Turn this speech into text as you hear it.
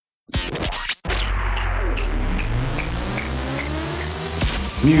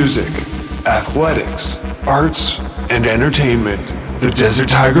music, athletics, arts, and entertainment. The Desert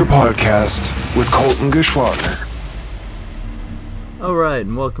Tiger Podcast with Colton Geschwader. Alright,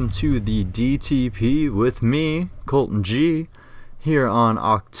 and welcome to the DTP with me, Colton G, here on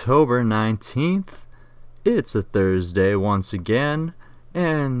October 19th. It's a Thursday once again,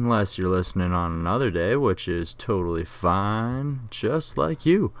 unless you're listening on another day, which is totally fine, just like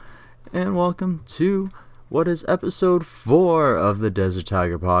you. And welcome to what is episode 4 of the Desert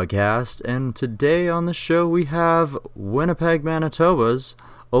Tiger Podcast. And today on the show we have Winnipeg, Manitoba's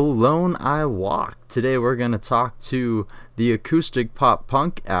Alone I Walk. Today we're going to talk to the acoustic pop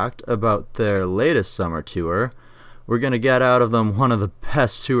punk act about their latest summer tour. We're going to get out of them one of the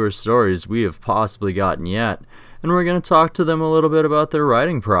best tour stories we have possibly gotten yet. And we're going to talk to them a little bit about their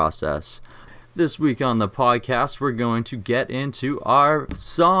writing process. This week on the podcast, we're going to get into our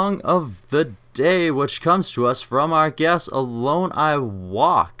song of the day, which comes to us from our guest, Alone I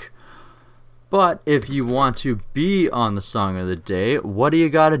Walk. But if you want to be on the song of the day, what do you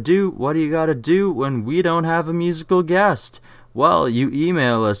gotta do? What do you gotta do when we don't have a musical guest? Well, you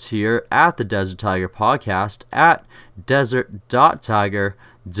email us here at the Desert Tiger Podcast at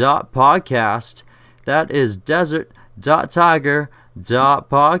desert.tiger.podcast. That is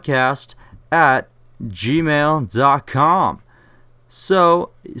desert.tiger.podcast at gmail.com.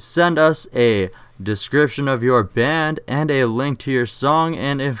 So send us a description of your band and a link to your song,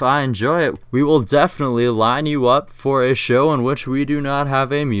 and if I enjoy it, we will definitely line you up for a show in which we do not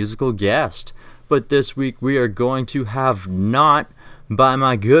have a musical guest. But this week we are going to have Not by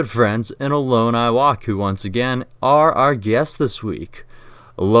my good friends in Alone I Walk, who once again are our guests this week.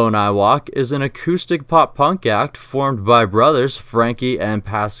 Alone I Walk is an acoustic pop punk act formed by brothers Frankie and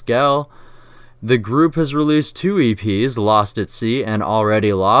Pascal. The group has released 2 EPs, Lost at Sea and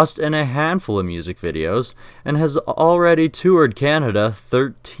Already Lost, and a handful of music videos, and has already toured Canada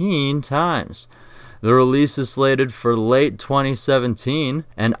 13 times. The release is slated for late 2017,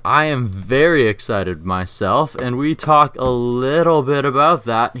 and I am very excited myself, and we talk a little bit about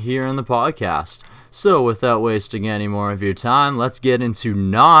that here in the podcast. So without wasting any more of your time, let's get into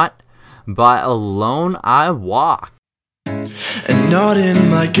Not by Alone I Walk. And not in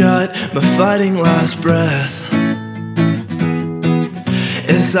my gut, my fighting last breath,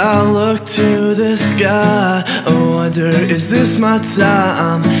 as I look to the sky, I wonder, is this my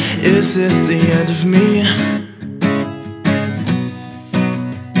time? Is this the end of me?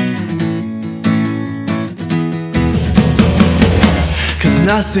 Cause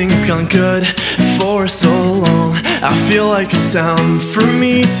nothing's gone good for so long. I feel like it's time for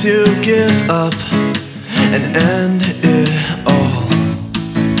me to give up and end it all.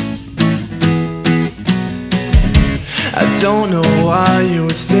 I don't know why you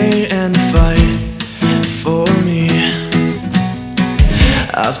would stay and fight for me.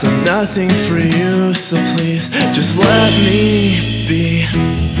 I've done nothing for you, so please just let me be.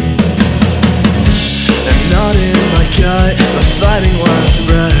 And not in my gut, my fighting last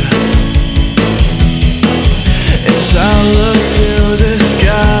breath, as I look to the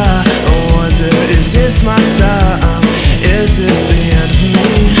sky, I wonder, is this my time? Is this the end of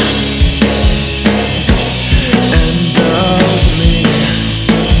me? End of me.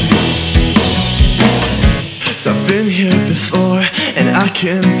 So I've been here before, and I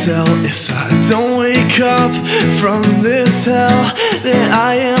can tell, if I don't wake up from this hell that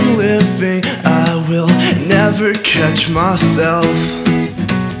I am living, I will never catch myself.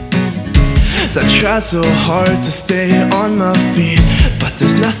 So I try so hard to stay on my feet, but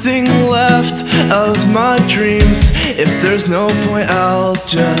there's nothing left of my dreams. If there's no point, I'll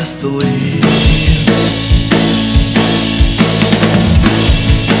just leave.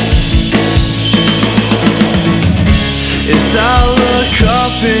 As I look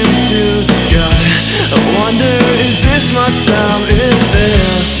up into the sky, I wonder, is this my time? Is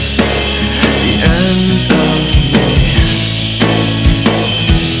this the end of me?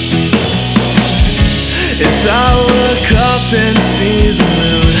 As I look up and see the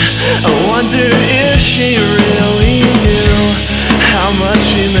moon, I wonder if she really knew how much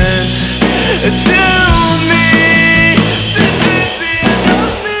she meant to me. This is the end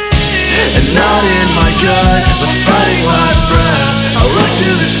of me. And not in my gut, but fighting last breath, I look to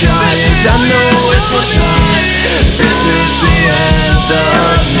the sky and I know it's my time. This is the end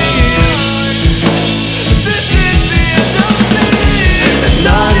of me. This is the end of me. And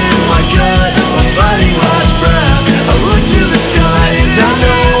not in my gut, but fighting last breath, I look to the sky and I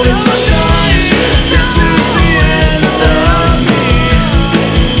know it's my time. This is the end of me.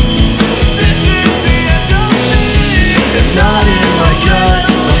 This is the end of me. And not in my gut,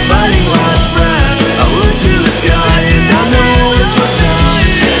 but fighting last breath, I look to the sky and I know it's my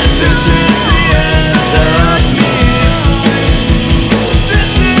time.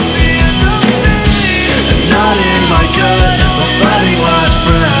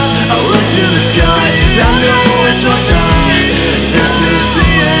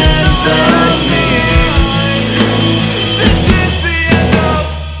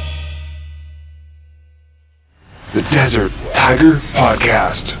 Desert Tiger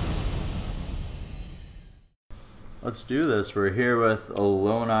Podcast. Let's do this. We're here with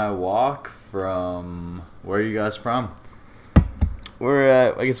Alone I Walk from... Where are you guys from?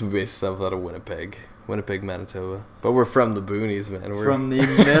 We're, I guess we base ourselves out of Winnipeg, Manitoba. But we're from the boonies, man. We're From the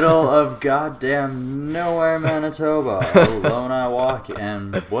middle of goddamn nowhere, Manitoba. Alone I Walk.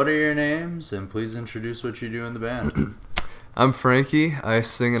 And what are your names? And please introduce what you do in the band. I'm Frankie. I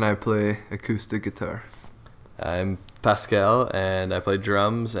sing and I play acoustic guitar. I'm Pascal, and I play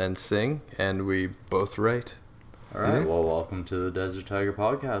drums and sing, and we both write. All right, well, welcome to the Desert Tiger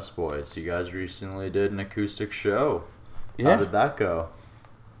Podcast, boys. You guys recently did an acoustic show. Yeah. How did that go?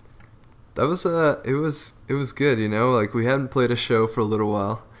 That was it was good, you know, like we hadn't played a show for a little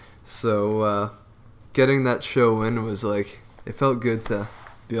while. So getting that show in was like, it felt good to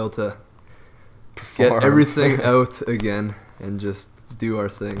be able to get everything out again and just do our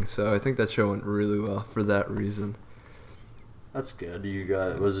thing. So I think that show went really well for that reason. That's good. You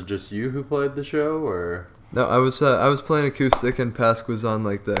guys, was it just you who played the show, or? No, I was playing acoustic and Pask was on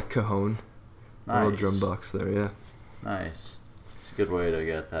like the cajon, little drum box there. Yeah. Nice. It's a good way to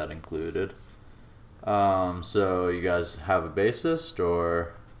get that included. So you guys have a bassist,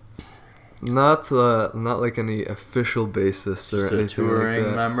 or Not like any official bassist or just a anything touring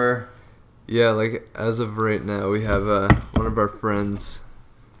like that. member? Yeah, like as of right now, we have one of our friends,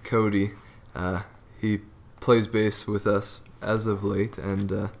 Cody. He plays bass with us as of late,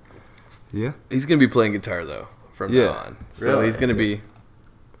 and yeah. He's going to be playing guitar, though, from now on. So Really? he's going to be...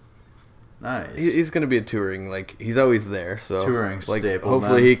 Nice. He's going to be a touring, like, he's always there, so... Touring like, staple,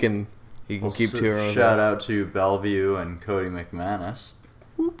 hopefully man. he can keep touring with Shout us. out to Bellevue and Cody McManus,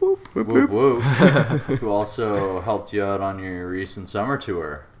 Whoop, whoop, whoop, whoop, whoop. whoop, who also helped you out on your recent summer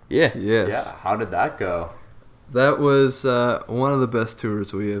tour. Yeah. Yes. Yeah, how did that go? That was one of the best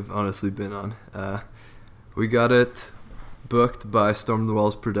tours we have honestly been on. We got it booked by Storm the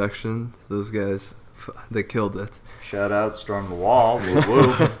Walls Production. Those guys, they killed it. Shout out Storm the Wall. Whoop,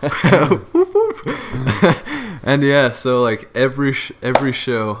 whoop. And yeah, so like every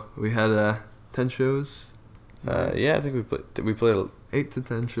show we had 10 shows. Yeah, I think we played 8 to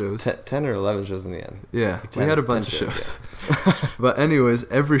 10 shows. 10 or 11 shows in the end. Yeah, 10 we had a bunch of 10 shows. But anyways,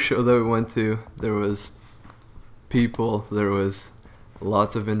 every show that we went to, there was people, there was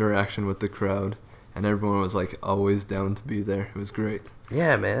lots of interaction with the crowd, and everyone was like always down to be there. It was great.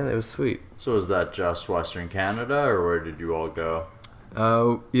 Yeah, man, it was sweet. So was that just Western Canada, or where did you all go?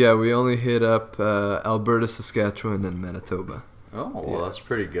 Yeah, we only hit up Alberta, Saskatchewan, and Manitoba. Oh, well, Yeah. that's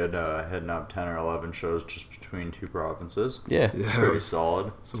pretty good, heading up 10 or 11 shows just between two provinces. Yeah. It's Yeah. pretty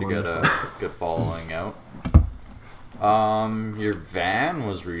solid It's to get a good following out. Your van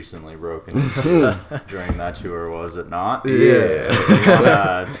was recently broken into during that tour, was it not? Yeah. You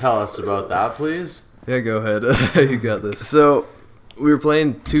wanna tell us about that, please? Yeah, go ahead. You got this. So, we were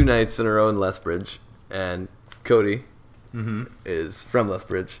playing 2 nights in a row in Lethbridge, and Cody is from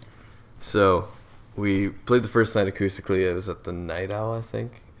Lethbridge. So, we played the first night acoustically. It was at the Night Owl, I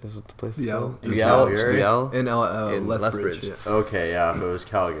think. Is it the place? The Owl. The It's Owl. Calgary? The Owl. In In Lethbridge. Lethbridge. Yeah. Okay, yeah, if it was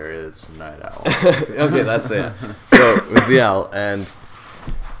Calgary, it's Night Owl. Okay, that's it. So it was the Owl, and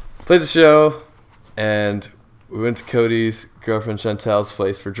played the show, and we went to Cody's girlfriend Chantel's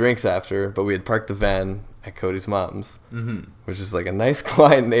place for drinks after, but we had parked the van at Cody's mom's, which is like a nice,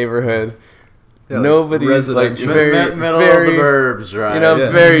 quiet neighborhood. Yeah, like Nobody's like residential. very Middle very, of the burbs, right? you know,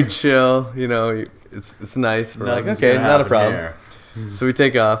 Yeah. very chill. You know, it's nice. We're like, Nothing's okay, gonna not a happen problem. here. So we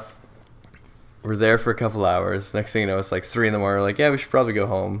take off. We're there for a couple hours. Next thing you know, it's like 3 in the morning. We're like, yeah, we should probably go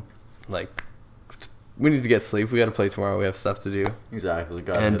home. Like, we need to get sleep. We got to play tomorrow. We have stuff to do. Exactly,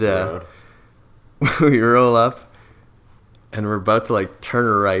 got And, hit the road. We roll up, and we're about to like turn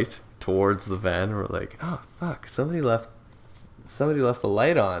right towards the van. We're like, oh fuck! Somebody left the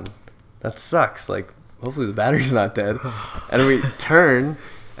light on. That sucks. Like, hopefully the battery's not dead. And we turn,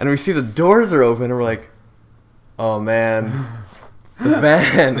 and we see the doors are open, and we're like, oh man. The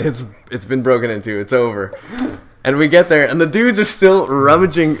van, it's been broken into. It's over. And we get there, and the dudes are still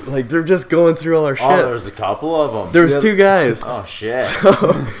rummaging. Like, they're just going through all our shit. Oh, there's a couple of them. There was 2 guys. Oh, shit.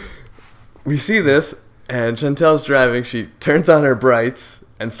 So, we see this, and Chantel's driving. She turns on her brights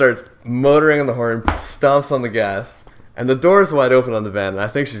and starts motoring on the horn, stomps on the gas. And the door's wide open on the van, and I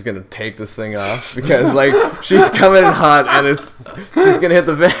think she's going to take this thing off. Because, like, she's coming in hot, and she's going to hit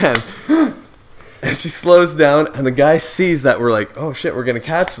the van. And she slows down, and the guy sees that we're like, oh shit, we're gonna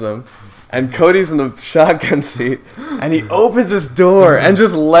catch them. And Cody's in the shotgun seat, and he opens his door and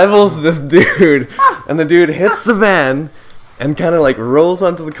just levels this dude. And the dude hits the van and kind of like rolls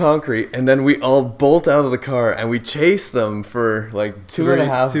onto the concrete, and then we all bolt out of the car and we chase them for like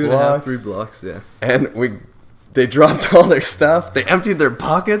 2.5 blocks. 3 blocks, yeah. And we they dropped all their stuff. They emptied their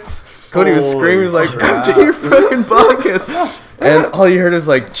pockets. Cody was screaming, he was like, crap. empty your fucking pockets. And all you heard is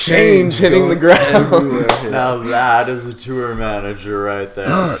like change hitting the ground. Now that is a tour manager right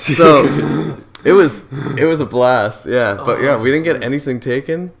there. So it was a blast, yeah. But yeah, we didn't get anything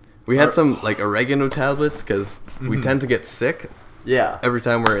taken. We had some like oregano tablets because we tend to get sick Yeah. every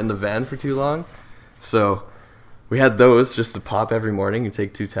time we're in the van for too long. So we had those just to pop every morning. You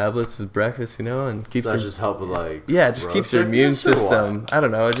take 2 tablets as breakfast, you know, and keeps Does that your just help with like yeah, it just road keeps your immune sickness or what? system. I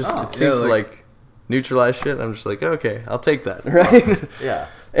don't know. It just Oh. it seems Yeah, to like- like neutralize shit. I'm just like, okay, I'll take that, right? Yeah.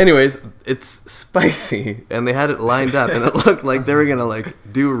 Anyways, it's spicy, and they had it lined up, and it looked like they were gonna like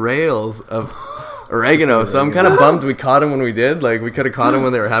do rails of oregano. So I'm kind of bummed we caught them when we did. Like we could have caught them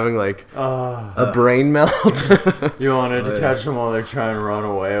when they were having like a brain melt. You wanted to catch them while they're trying to run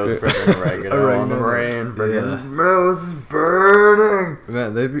away with freaking oregano on the brain. Freaking nose is burning.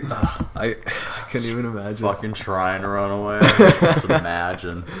 Man, they'd be. I can't even imagine. Fucking trying to run away. Just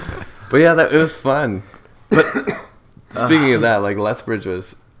imagine. But yeah, it was fun. But speaking of that, like Lethbridge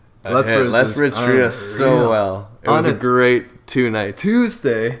was. Lethbridge treated us so unreal. well. It On was a a great 2 nights.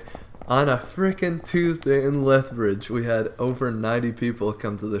 Tuesday, on a freaking Tuesday in Lethbridge, we had over 90 people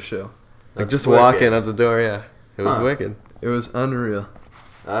come to the show. Like That's just wicked. walking out the door, yeah. It was Huh. wicked. It was unreal.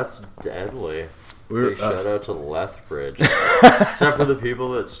 That's deadly. We were, Big shout out to Lethbridge. Except for the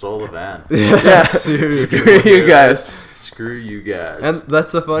people that stole the van. Yeah, seriously. screw you guys. Screw you guys. And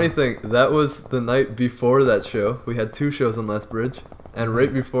that's the funny thing. That was the night before that show. We had 2 shows in Lethbridge. And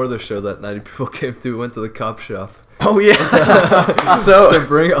right before the show that 90 people came to, we went to the cop shop. Oh yeah. So To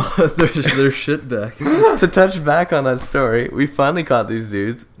bring all their shit back. to touch back on that story, we finally caught these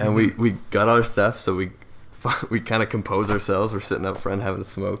dudes, and we got all our stuff. So we kind of compose ourselves. We're sitting up front having a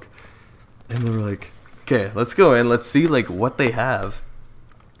smoke, and then we're like, okay, let's go in. Let's see like what they have.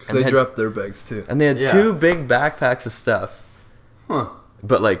 Because And they had- dropped their bags too. And they had Yeah. 2 big backpacks of stuff. Huh.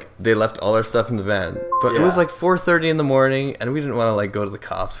 But like they left all our stuff in the van. But it was Yeah. like 4:30 in the morning, and we didn't want to like go to the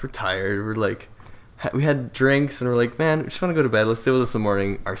cops. We're tired. We're like, we had drinks, and we're like, man, we just want to go to bed. Let's deal with this in the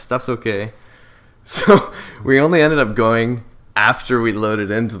morning. Our stuff's okay. So we only ended up going after we loaded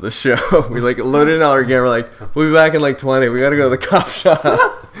into the show. We like loaded in all our gear. We're like, we'll be back in like 20. We gotta go to the cop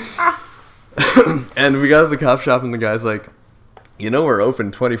shop. And we got to the cop shop, and the guy's like, you know, we're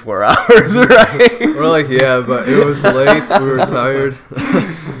open 24 hours, right? We're like, yeah, but it was late. We were tired.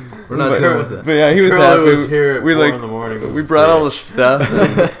 We're not dealing with that. But yeah, he was Curly happy. was here at we 4 like in the morning. Was we brought all the bitch. stuff.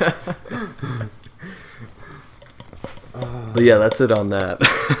 But yeah, that's it on that.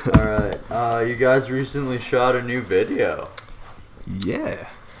 Alright. You guys recently shot a new video. Yeah.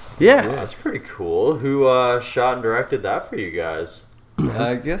 Yeah. That's pretty cool. Who shot and directed that for you guys?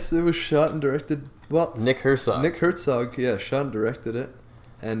 I guess it was shot and directed. Well, Nick Herzog. Nick Herzog, yeah, shot and directed it,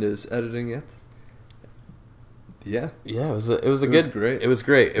 and is editing it. Yeah. Yeah, it was a It good. was great. It was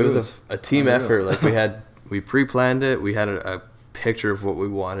great. It, It was, was a team unreal. effort. Like we pre-planned it. We had a picture of what we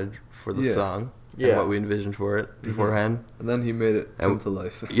wanted for the Yeah. song Yeah. and what we envisioned for it beforehand. And then he made it come And- to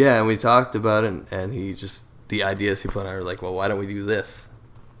life. Yeah, and we talked about it, and he just the ideas he put on were like, well, why don't we do this?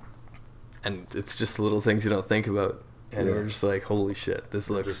 And it's just little things you don't think about, and Yeah. we're just like, holy shit, this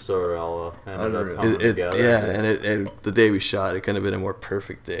looks. Just so it all ended up Unreal. coming It, together. yeah, and it the day we shot, it couldn't have been a more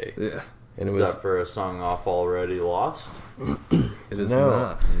perfect day. Yeah. And it Is was that for a song off Already Lost? It is No.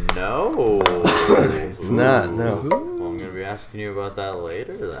 not. No. It's not, no. Well, I'm going to be asking you about that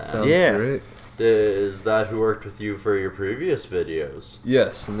later then. Sounds Yeah. great. Is that who worked with you for your previous videos?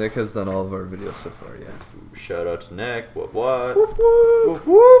 Yes, Nick has done all of our videos so far, yeah. Shout out to Nick. What? Whoop,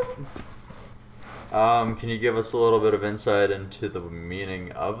 whoop. Can you give us a little bit of insight into the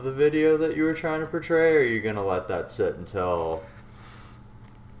meaning of the video that you were trying to portray, or are you going to let that sit until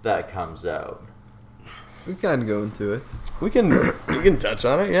that comes out? We can go into it. we can touch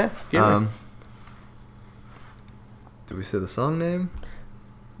on it, yeah. Give it. Do we say the song name?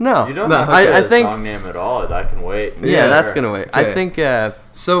 No, You don't no, have to say I the think song name at all. That can wait. yeah, that's Sure. gonna wait. I Okay. think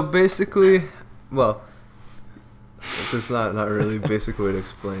So basically, well, there's not really a basic way to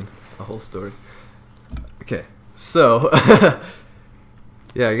explain a whole story. Okay, so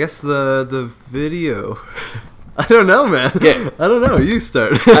yeah, I guess the video. I don't know, man. Yeah. I don't know. You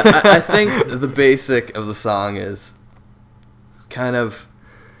start. I think the basic of the song is kind of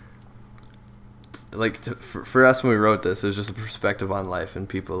like for us when we wrote this, it was just a perspective on life and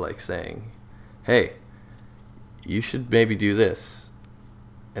people like saying, "Hey, you should maybe do this,"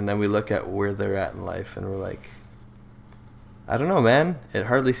 and then we look at where they're at in life and we're like, "I don't know, man. It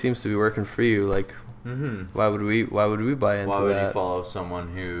hardly seems to be working for you. Like, Mm-hmm. why would we buy into Why would that? you follow someone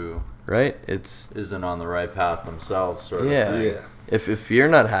who Right? It's isn't on the right path themselves, sort of Yeah. thing? Yeah. if you're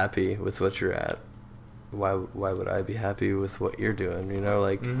not happy with what you're at, why would I be happy with what you're doing? You know,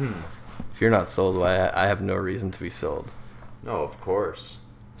 like Mm-hmm. if you're not sold, why I have no reason to be sold. No, of course.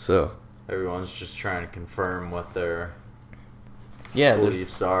 So Everyone's just trying to confirm what their yeah,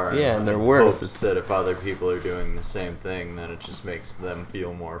 beliefs are. yeah, and their worth. Hopes that if other people are doing the same thing, then it just makes them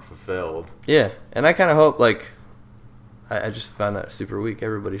feel more fulfilled. Yeah, and I kind of hope, like, I just found that super weak.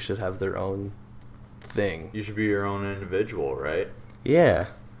 Everybody should have their own thing. You should be your own individual, right? Yeah.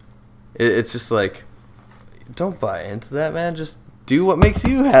 It's just like, don't buy into that, man. Just do what makes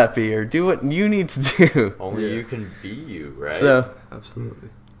you happy or do what you need to do. Only Yeah. you can be you, right? So, Absolutely.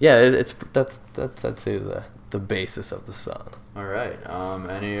 yeah, that's I'd say the basis of the song. All right.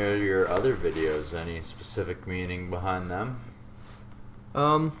 Any of your other videos, any specific meaning behind them?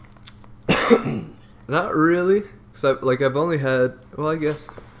 Not really. Cause I've only had, well, I guess,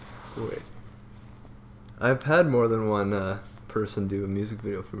 wait. I've had more than one person do a music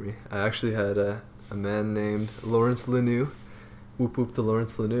video for me. I actually had a man named Lawrence Lanou. Whoop whoop to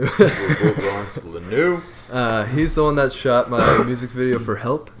Lawrence Lanou. Lawrence Lanou. He's the one that shot my music video for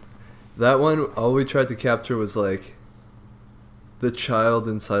Help. That one, all we tried to capture was like the child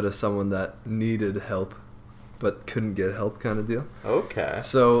inside of someone that needed help but couldn't get help kind of deal. Okay.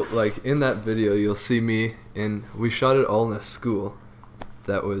 So, like, in that video, you'll see me we shot it all in a school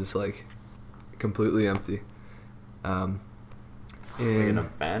that was, like, completely empty. Like an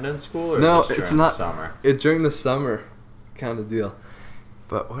abandoned school, or No, just it's during not. the summer? During the summer kind of deal.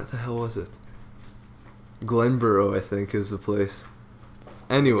 But what the hell was it? Glenboro, I think, is the place.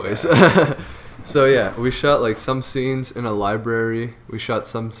 Anyways. So, yeah, we shot, like, some scenes in a library. We shot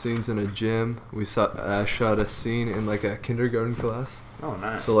some scenes in a gym. We shot a scene in, like, a kindergarten class. Oh,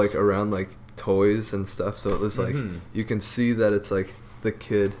 nice. So, like, around, like, toys and stuff. So it was, like, Mhm. you can see that it's, like, the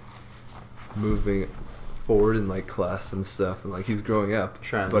kid moving forward in, like, class and stuff. And, like, he's growing up.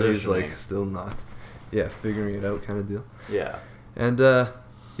 But he's, like, Transitioning. still not. Yeah, figuring it out kind of deal. Yeah. And,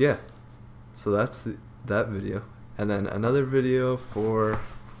 yeah. So that's that video. And then another video for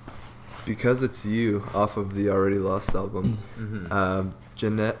Because It's You off of the Already Lost album. Mm-hmm.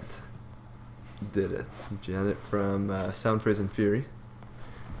 Jeanette did it. Janet from Sound, Praise, and Fury.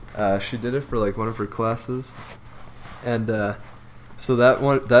 She did it for like one of her classes. And so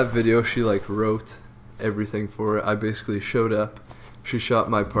that video, she like wrote everything for it. I basically showed up. She shot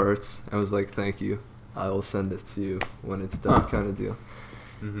my parts. I was like, thank you. I will send it to you when it's done, kind of deal.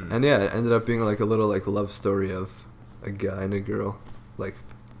 Mm-hmm. And yeah, it ended up being like a little like love story of a guy and a girl like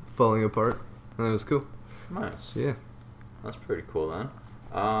falling apart, and it was cool. Nice. Yeah. That's pretty cool then.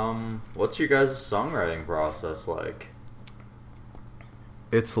 What's your guys' songwriting process like?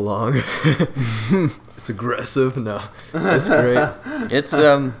 It's long. It's aggressive. No, it's great. It's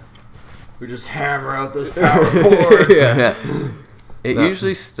We just hammer out those power chords. Yeah. It No.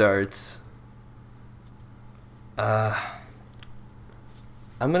 usually starts. I'm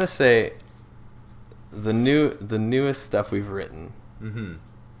gonna say the newest stuff we've written. Mm-hmm.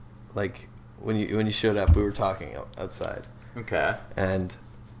 Like when you showed up, we were talking outside, Okay. and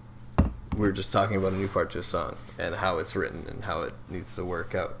we were just talking about a new part to a song and how it's written and how it needs to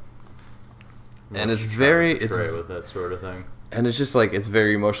work out. And What it's you try to very portray with that sort of thing. and it's just like it's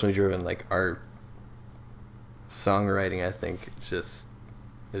very emotionally driven. Like our songwriting, I think, just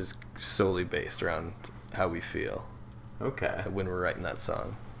is solely based around how we feel Okay. when we're writing that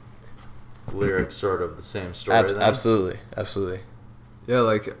song. Lyrics sort of the same story then? Absolutely. Yeah,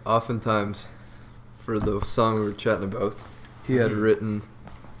 like oftentimes for the song we were chatting about, he had written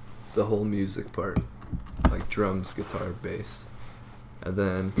the whole music part, like drums, guitar, bass. And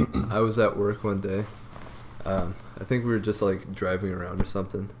then I was at work one day. I think we were just like driving around or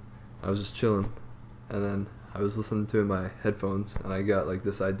something. I was just chilling, and then I was listening to it in my headphones, and I got like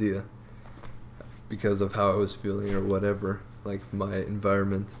this idea because of how I was feeling or whatever, like my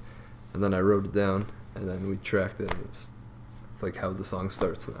environment. And then I wrote it down, and then we tracked it. It's like how the song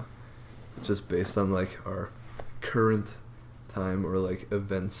starts now. It's just based on like our current time or like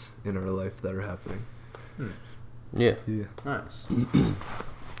events in our life that are happening. Yeah. Yeah. Nice.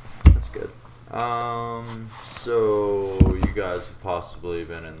 That's good. So you guys have possibly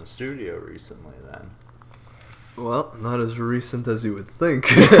been in the studio recently then? Well, not as recent as you would think.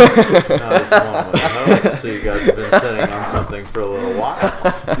 Not as one would hope. So you guys have been sitting on something for a little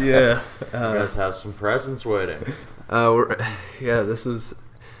while. Yeah. You guys have some presents waiting.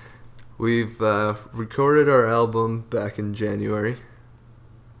 We've recorded our album back in January,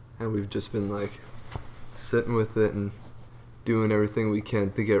 and we've just been like sitting with it and doing everything we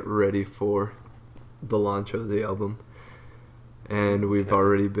can to get ready for the launch of the album. And we've Okay.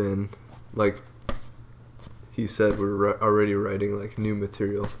 already been like he said, we're already writing like new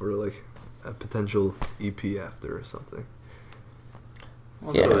material for like a potential EP after or something.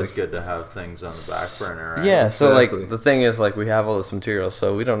 Well, it's Yeah. always good to have things on the back burner, right? Yeah, so Exactly. like the thing is like we have all this material,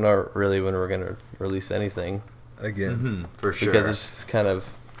 so we don't know really when we're gonna release anything Again. Mhm, for sure. because it's just kind of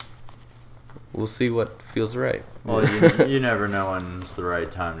we'll see what feels right. Well, you never know when's the right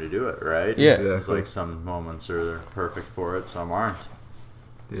time to do it, right? Yeah. It's Exactly. like some moments are perfect for it, some aren't.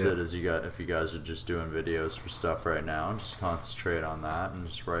 That's Yeah. it. If you guys are just doing videos for stuff right now, just concentrate on that and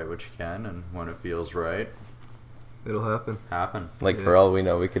just write what you can, and when it feels right, It'll happen. happen. Like for Yeah. all we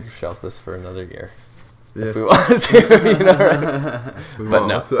know, we could shelf this for another year Yeah. if we wanted to. You know, We but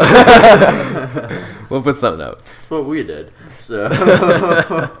no. won't. we'll put something out. That's what we did. So,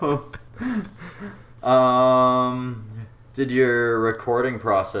 did your recording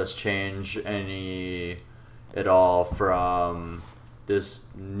process change any at all from this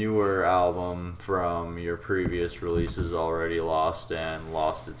newer album from your previous releases, Already Lost and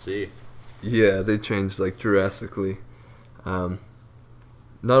Lost at Sea? Yeah, they changed like drastically.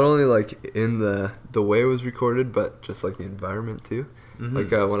 Not only like in the way it was recorded, but just like the environment too. Mhm.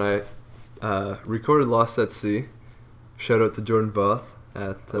 Like when I recorded Lost at Sea, shout out to Jordan Voth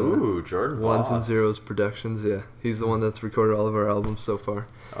at Ooh, Jordan Ones and Voth. Zeros Productions. Yeah, he's the one that's recorded all of our albums so far.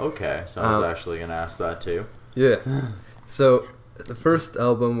 Okay, so I was actually going to ask that too. Yeah. So the first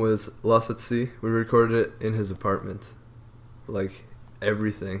album was Lost at Sea. We recorded it in his apartment, like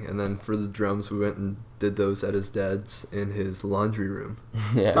everything. And then for the drums, we went and did those at his dad's in his laundry room.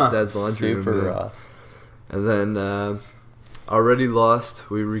 Yeah, His dad's laundry super room. Yeah. raw. And then Already Lost,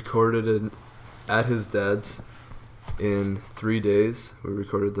 we recorded it at his dad's in 3 days. We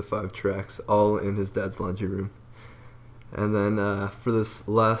recorded the 5 tracks all in his dad's laundry room. And then for this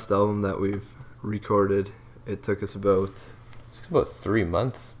last album that we've recorded, it took us about, It's about 3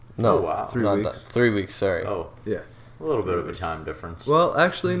 months. No, Oh, wow. 3 not weeks. that- 3 weeks. Sorry. Oh, yeah. a little bit of a time difference. Well,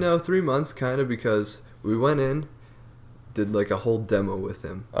 actually, no, 3 months, kind of, because we went in, did like a whole demo with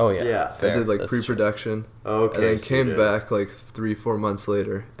him. Oh yeah. Yeah. fair. I did like That's true. pre-production, Okay, and then so you came did- back like 3-4 months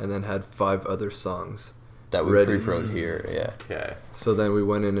later, and then had 5 other songs. that we ready. pre-pro'd here. Yeah. Okay. So then we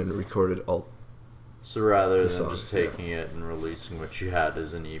went in and recorded all. So rather The than songs, just yeah. taking it and releasing what you had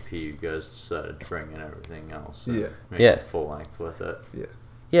as an EP, you guys decided to bring in everything else. And Yeah. Make Yeah. it full length with it. Yeah.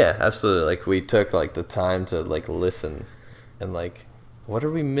 Yeah, absolutely. Like we took like the time to like listen, and like, what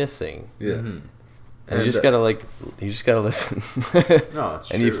are we missing? Yeah. Mhm. And you And, just gotta like, you just gotta listen. No, it's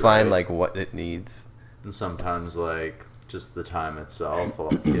and you true, find right? like what it needs. And sometimes, like, just the time itself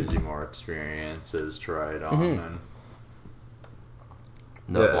gives you more experiences to write on Mhm. and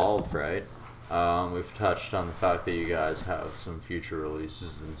Yeah. evolve, right? We've touched on the fact that you guys have some future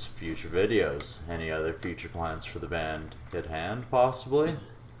releases and some future videos. Any other future plans for the band at hand, possibly,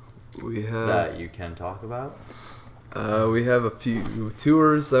 We have that you can talk about? we have a few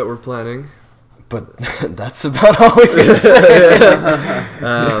tours that we're planning. But that's about all we can say.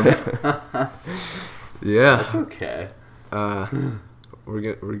 Yeah. That's okay.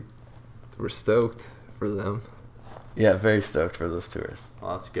 We're stoked for them. Yeah, very stoked for those tours.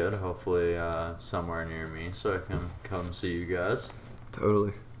 Well, that's good. Hopefully, it's somewhere near me so I can come see you guys.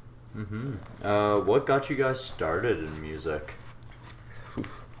 Totally. What got you guys started in music?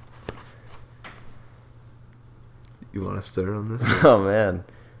 You want to start on this? Oh man,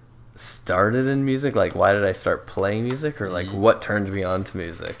 started in music. Like, why did I start playing music, or like, what turned me on to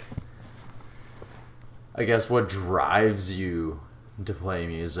music? I guess what drives you to play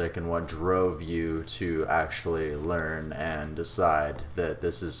music and what drove you to actually learn and decide that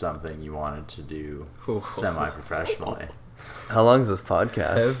this is something you wanted to do semi-professionally. How long is this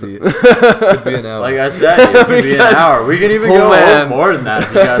podcast? Heavy. Could be an hour. Like I said, it could be an hour. We can even Oh, go man. more than that if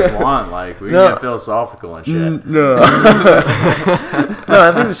you guys want. Like, we No. can get philosophical and shit. No. No,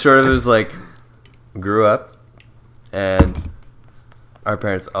 I think the short of it was like, grew up, and our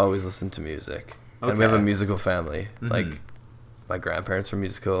parents always listened to music, and we have a Okay. musical family. Mhm. Like, my grandparents were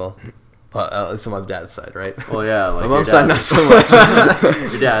musical. At least on my dad's side, right? Well, yeah, like My your mom's side, dad- not so much.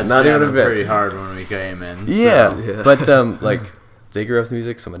 Your dad's Not even a jamming bit. pretty hard when we came in. So. Yeah, Yeah. but like they grew up with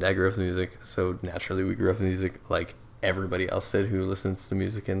music, so my dad grew up with music, so naturally we grew up with music like everybody else did who listens to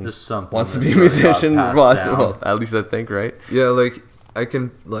music and Just something wants to that be a sort of got musician. passed Well, down. well, at least I think, right? Yeah, like I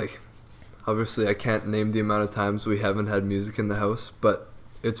can obviously I can't name the amount of times we haven't had music in the house, but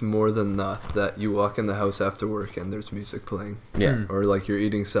it's more than not that you walk in the house after work and there's music playing. Yeah, Mm. Or like you're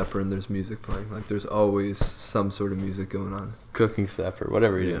eating supper and there's music playing. Like there's always some sort of music going on. cooking stuff or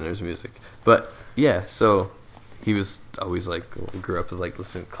whatever you're Yeah. doing, there's music. But yeah, so he was always like grew up with like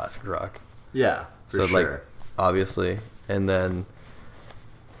listening to classic rock. Yeah, for So, sure. like, obviously, and then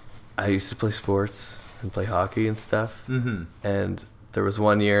I used to play sports and play hockey and stuff. Mm-hmm. And there was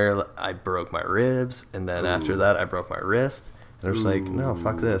one year I broke my ribs, and then after that I broke my wrist. And I was like, no,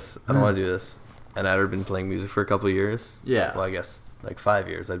 fuck this. I don't want to do this. And I'd been playing music for a couple of years. Yeah. Well, I guess like 5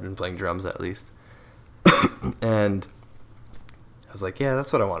 years. I'd been playing drums at least. And I was like, yeah,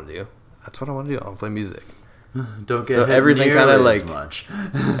 that's what I want to do. That's what I want to do. I want to play music. Don't get So hit everything nearly kinda, as like- much.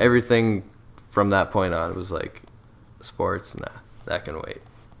 Everything from that point on was like, sports, nah, that can wait.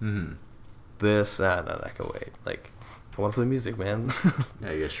 Mhm. This, nah, that can wait. Like, I want to play music, man.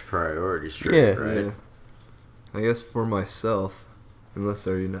 Yeah, you get your priorities straight, Yeah. right? Yeah. I guess for myself, unless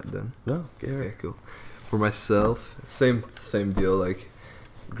are you not done? No, Okay, cool. For myself, same deal. Like,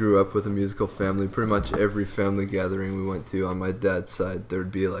 grew up with a musical family. Pretty much every family gathering we went to on my dad's side,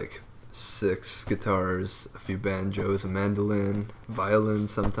 there'd be like 6 guitars, a few banjos, a mandolin, violin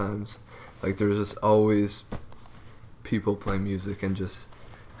sometimes. Like, there was just always people playing music and just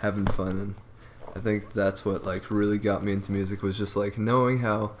having fun. And I think that's what like really got me into music, was just like knowing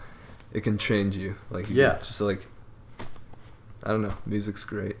how it can change you. Like, you Yeah. can just like, I don't know, music's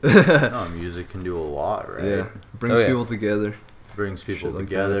great. No, music can do a lot, right? Yeah, brings Oh, yeah. people together. Brings people Shit like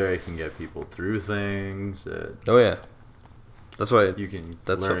together. It can get people through things. Oh yeah, that's why. You can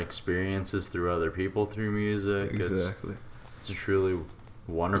That's learn what- experiences through other people through music. Exactly. It's a truly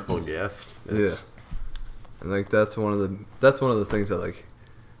wonderful gift. Yeah. It's, And like that's one of the things that like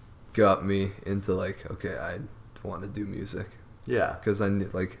got me into like, okay, I want to do music, yeah. because I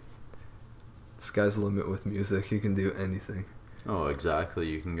need like, sky's the limit with music. You can do anything. Oh, exactly.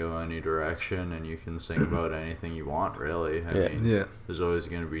 You can go any direction and you can sing about anything you want, really. I Yeah. mean, Yeah. there's always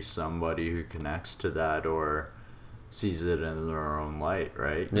going to be somebody who connects to that or sees it in their own light,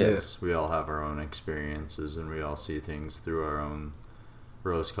 right? Yeah. 'Cause we all have our own experiences and we all see things through our own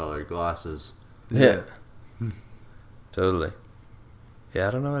rose-colored glasses. Yeah. Totally. Yeah,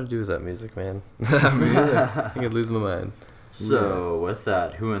 I don't know how to do with that music, man. Me either. I could lose my mind. So, with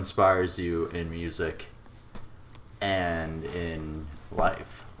that, who inspires you in music and in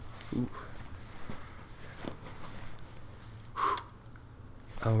life?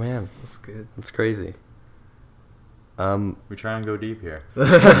 Oh man, That's good. that's crazy. We try and go deep here.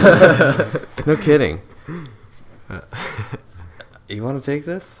 No kidding. You want to take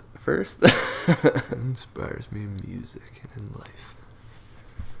this first? Inspires me in music and in life.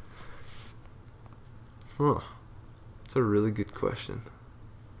 Huh. That's a really good question.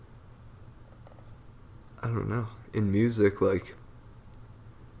 I don't know. In music, like,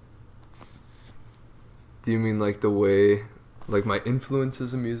 do you mean like the way, like my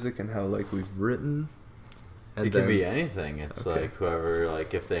influences in music and how like we've written? And It can then- be anything. It's Okay. like whoever,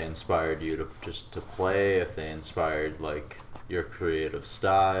 like if they inspired you to just to play, if they inspired like your creative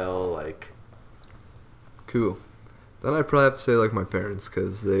style, like Cool. Then I'd probably have to say like my parents,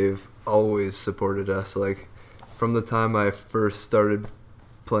 because they've always supported us. Like, from the time I first started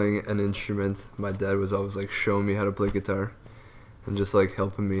playing an instrument, my dad was always like showing me how to play guitar and just like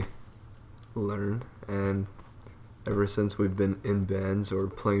helping me learn. And ever since we've been in bands or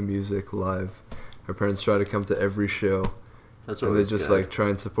playing music live, our parents try to come to every show, that's and they always just good. like try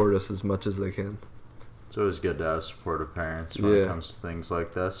and support us as much as they can. It's always good to have supportive parents when Yeah. it comes to things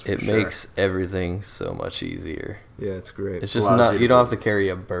like this. For It sure. makes everything so much easier. Yeah, it's great. It's just Allows not. you You to don't have be- to carry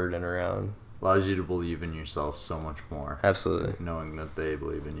a burden around. allows you to believe in yourself so much more, Absolutely. knowing that they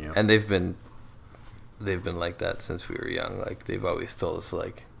believe in you. And they've been like that since we were young. Like they've always told us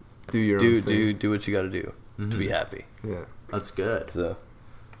like, Do your own thing. do what you got to do to be Mhm. happy. Yeah. That's good. So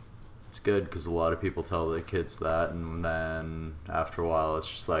It's good because a lot of people tell their kids that, and then after a while, it's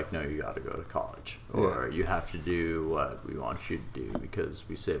just like, no, you got to go to college, or you have to do what we want you to do because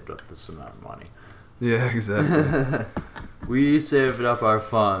we saved up this amount of money. Yeah, exactly. We saved up our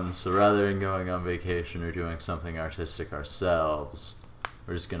funds, so rather than going on vacation or doing something artistic ourselves,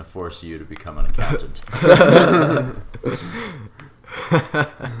 we're just gonna force you to become an accountant.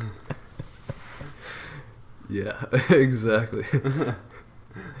 Yeah, exactly.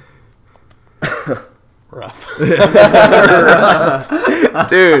 rough.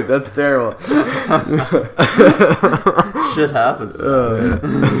 Dude, that's terrible. Shit happens.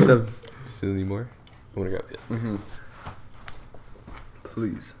 Still need more? I want to grab it.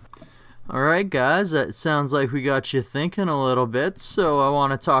 Please. Alright guys, it sounds like we got you thinking a little bit, so I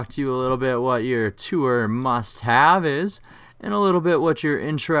want to talk to you a little bit what your tour must-have is, and a little bit what your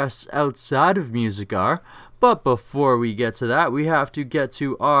interests outside of music are. But before we get to that, we have to get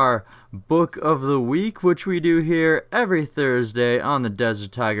to our Book of the Week, which we do here every Thursday on the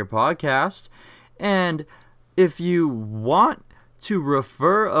Desert Tiger Podcast. And if you want to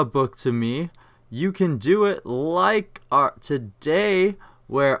refer a book to me, you can do it like today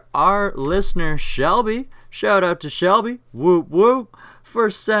where our listener Shelby, shout out to Shelby, whoop whoop, for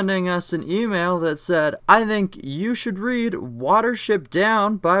sending us an email that said, I think you should read Watership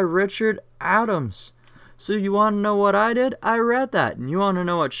Down by Richard Adams. So you want to know what I did? I read that. And you want to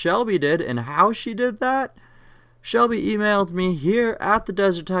know what Shelby did and how she did that? Shelby emailed me here at the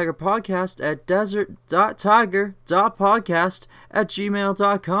Desert Tiger Podcast at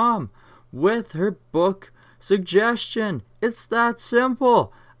desert.tiger.podcast@gmail.com with her book suggestion. It's that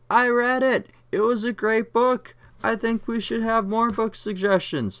simple. I read it. It was a great book. I think we should have more book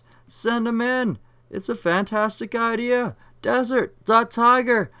suggestions. Send them in. It's a fantastic idea.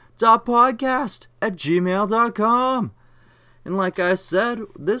 desert.tiger.podcast@gmail.com. And like I said,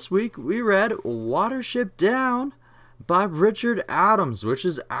 this week we read Watership Down by Richard Adams, which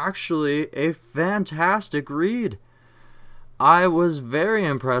is actually a fantastic read. I was very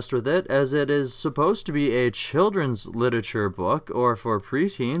impressed with it, as it is supposed to be a children's literature book, or for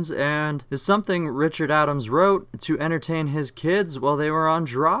preteens, and is something Richard Adams wrote to entertain his kids while they were on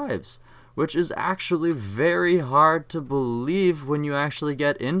drives, which is actually very hard to believe when you actually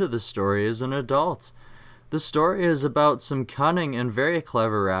get into the story as an adult. The story is about some cunning and very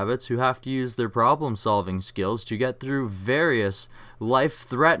clever rabbits who have to use their problem-solving skills to get through various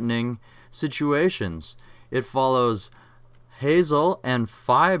life-threatening situations. It follows Hazel and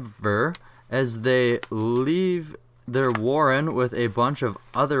Fiver as they leave their warren with a bunch of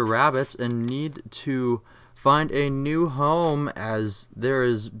other rabbits and need to find a new home as there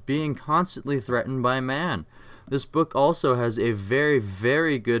is being constantly threatened by man. This book also has a very,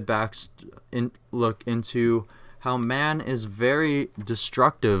 very good look into how man is very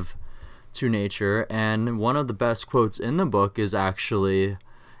destructive to nature, and one of the best quotes in the book is actually,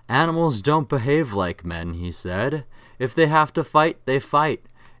 "Animals don't behave like men," he said. "If they have to fight, they fight,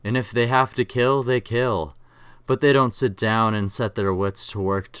 and if they have to kill, they kill. But they don't sit down and set their wits to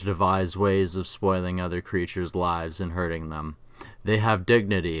work to devise ways of spoiling other creatures' lives and hurting them. They have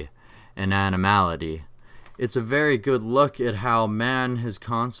dignity and animality." It's a very good look at how man is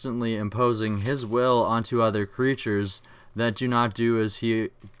constantly imposing his will onto other creatures that do not do as he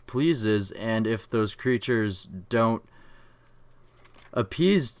pleases, and if those creatures don't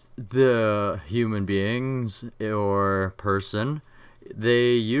appease the human beings or person,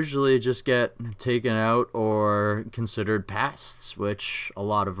 they usually just get taken out or considered pests, which a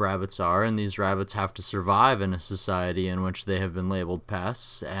lot of rabbits are, and these rabbits have to survive in a society in which they have been labeled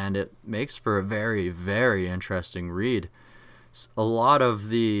pests, and it makes for a very, very interesting read. A lot of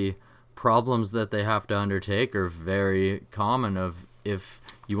the problems that they have to undertake are very common if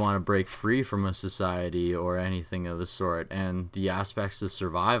you want to break free from a society or anything of the sort, and the aspects of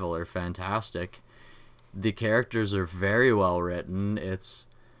survival are fantastic. The characters are very well written.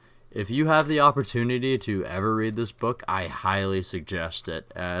 If you have the opportunity to ever read this book, I highly suggest it,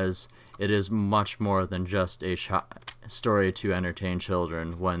 as it is much more than just a story to entertain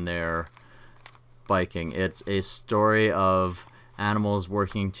children when they're biking. It's a story of animals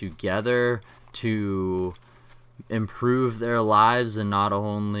working together to improve their lives and not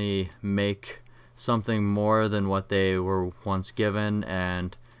only make something more than what they were once given,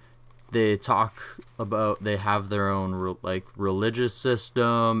 and they talk about, they have their own religious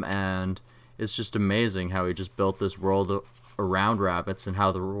system, and it's just amazing how he just built this world around rabbits and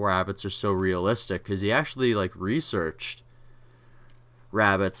how the rabbits are so realistic, because he actually researched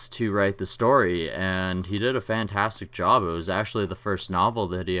rabbits to write the story, and he did a fantastic job. It was actually the first novel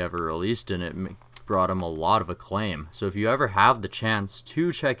that he ever released, and it brought him a lot of acclaim. So if you ever have the chance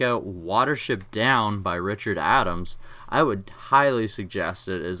to check out Watership Down by Richard Adams, I would highly suggest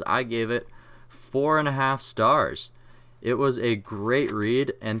it, as I gave it 4.5 stars. It was a great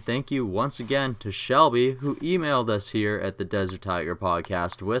read, and thank you once again to Shelby, who emailed us here at the Desert Tiger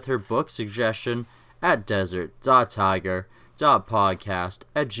Podcast with her book suggestion at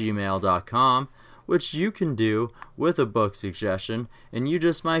desert.tiger.podcast@gmail.com, which you can do with a book suggestion, and you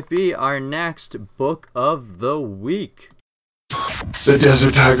just might be our next book of the week. The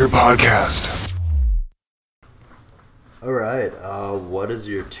Desert Tiger Podcast. All right, what is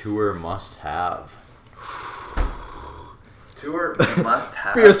your tour must-have? Tour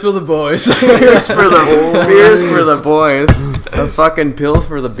must-have. Beers for the boys. Beers for the boys. The fucking pills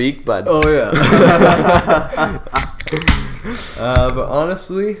for the beak bud. Oh yeah. But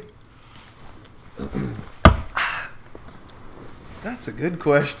honestly, that's a good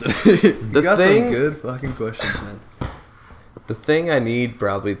question. You got some good fucking questions, man. The thing I need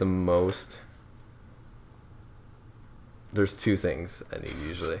probably the most. There's two things I need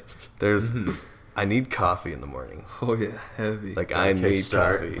usually. I need coffee in the morning. Oh yeah, heavy. I need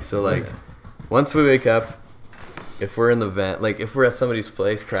coffee. So once we wake up, if we're in the van, like if we're at somebody's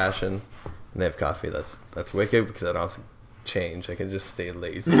place crashing and they have coffee, that's wicked because I don't have to change. I can just stay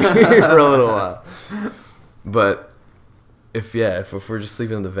lazy for a little while. But if we're just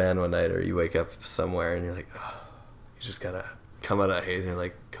sleeping in the van one night, or you wake up somewhere and you're like, oh, you just gotta come out of that haze and you're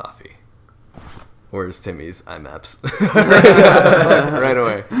like, coffee. Where's Timmy's IMAPs? Right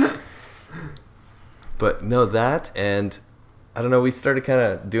away. But no, that, and I don't know, we started kind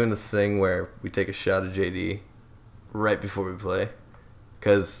of doing this thing where we take a shot of JD right before we play.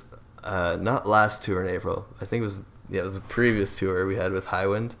 Because not last tour in April. I think it was a previous tour we had with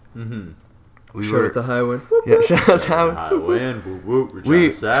Highwind. Mm-hmm. Shout out to Highwind. Yeah, shout out to Highwind. Highwind, whoop whoop, Regina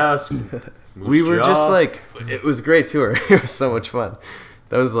Sask. We were just like, it was a great tour. It was so much fun.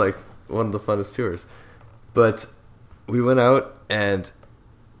 That was like one of the funnest tours. But we went out and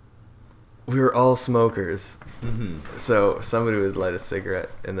we were all smokers. Mm-hmm. So somebody would light a cigarette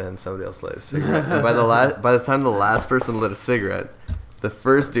and then somebody else light a cigarette. And by the time the last person lit a cigarette, the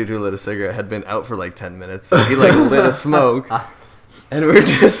first dude who lit a cigarette had been out for like 10 minutes. So he like lit a smoke. And we were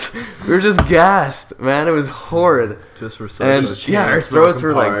just gassed, man. It was horrid. Just for and yeah, our throats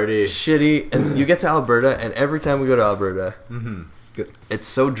were like party. shitty. And you get to Alberta, and every time we go to Alberta, Mm-hmm. it's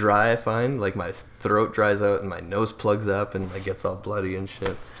so dry. I find like my throat dries out and my nose plugs up and it gets all bloody and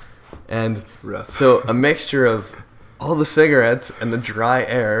shit. And Rough. so a mixture of all the cigarettes and the dry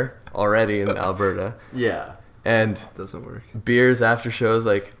air already in Alberta, Yeah. and Doesn't work. beers after shows.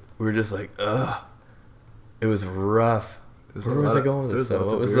 Like we were just like, ugh. It was rough. Where was I going with this?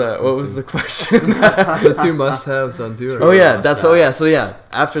 What was that? What was the question? The two must-haves on tour. Oh yeah, So yeah,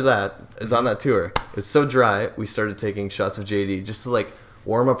 after that, it's on that tour. It's so dry. We started taking shots of JD just to like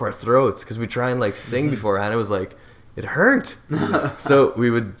warm up our throats because we try and like sing beforehand. It was like it hurt. So we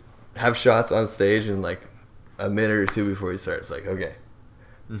would have shots on stage and like a minute or two before we start, it's like okay,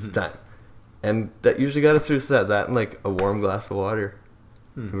 it's time. And that usually got us through the set. That and like a warm glass of water,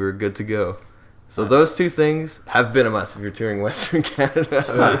 we were good to go. So those two things have been a must if you're touring Western Canada.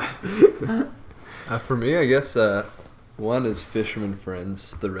 For me, I guess one is Fisherman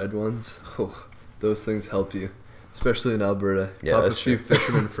Friends, the red ones. Oh, those things help you, especially in Alberta. Yeah, Pop a that's few true.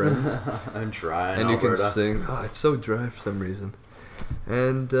 Fisherman Friends, And dry in and you can Alberta. sing. Oh, it's so dry for some reason.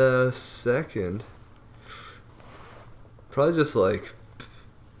 And second, probably just like,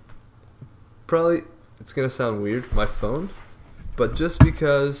 it's gonna sound weird, my phone, but just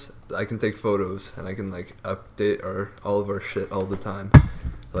because I can take photos and I can like update all of our shit all the time.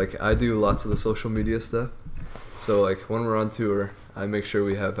 Like I do lots of the social media stuff, so like when we're on tour, I make sure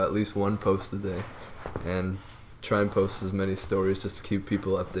we have at least one post a day, and try and post as many stories just to keep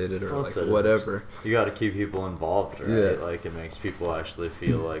people updated or Well, like so whatever. You got to keep people involved, right? Yeah. Like it makes people actually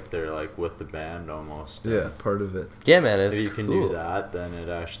feel like they're like with the band almost. Yeah, part of it. Yeah, man, it's If you can cool. do that, then it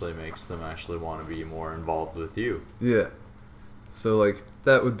actually makes them actually want to be more involved with you. Yeah. So like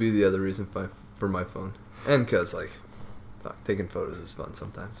that would be the other reason for my phone, and cause like, fuck, taking photos is fun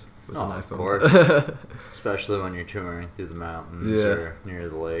sometimes with Oh, an of iPhone. course. Especially when you're touring through the mountains Yeah. or near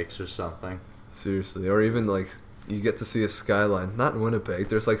the lakes or something. Seriously, or even like you get to see a skyline. Not in Winnipeg.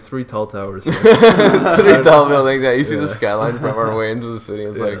 There's like 3 tall towers. Here. 3 tall buildings. Yeah, you see the Yeah. skyline from our way into the city.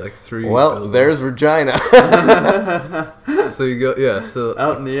 It's Yeah, like 3. well, buildings. there's Regina. So you go, yeah. So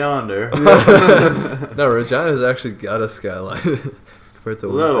Out in the yonder. no, Regina's actually got a skyline compared to A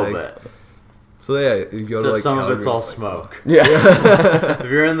little Winnipeg. bit. So yeah, you go Except to like some of it's Calgary, all like, smoke. Yeah. If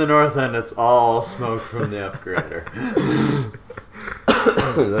you're in the north end, it's all smoke from the upgrader.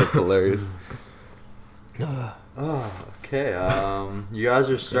 That's hilarious. Oh, okay. You guys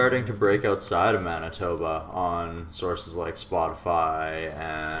are starting to break outside of Manitoba on sources like Spotify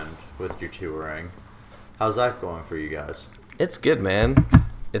and with your touring. How's that going for you guys? It's good, man.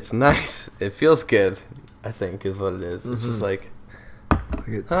 It's nice. It feels good, I think, is what it is. It's just like, like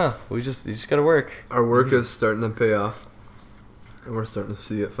it- you just gotta work. Our work is starting to pay off, and we're starting to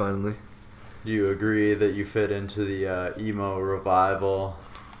see it finally. Do you agree that you fit into the emo revival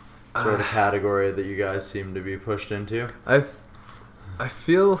sort of category that you guys seem to be pushed into? I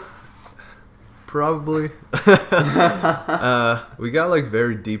feel probably we got like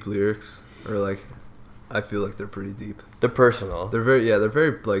very deep lyrics, or like I feel like they're pretty deep. The personal. They're very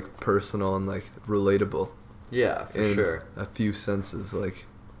like personal and like relatable Yeah, for in sure. a few senses. Like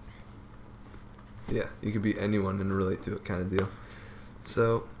yeah, you could be anyone and relate to it, kind of deal.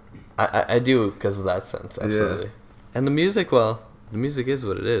 So I do because of that sense, absolutely. And the music, well, the music is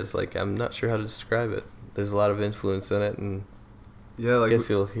what it is. Like, I'm not sure how to describe it. There's a lot of influence in it, and yeah, I like guess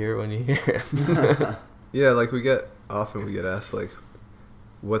you'll hear it when you hear it. yeah, like we get asked like,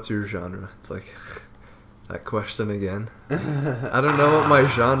 what's your genre? It's like that question again. I don't know what my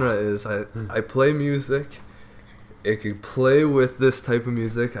genre is. I play music it could play with this type of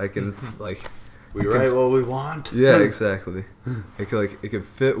music. I can like We it can write what we want. yeah, exactly. It could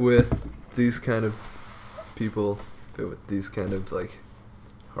fit with these kind of people, fit with these kind of like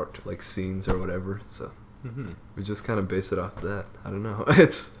heart like scenes or whatever. So we just kind of base it off that. I don't know.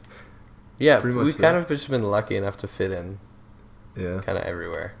 It's Yeah, pretty much we've that. kind of just been lucky enough to fit in yeah. kind of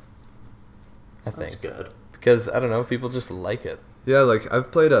everywhere. I That's think good. because I don't know, people just like it. Yeah, like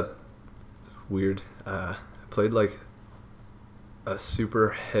I've played a weird played like a super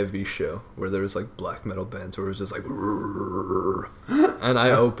heavy show where there was like black metal bands where it was just like and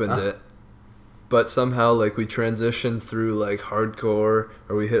I opened it. But somehow like we transitioned through like hardcore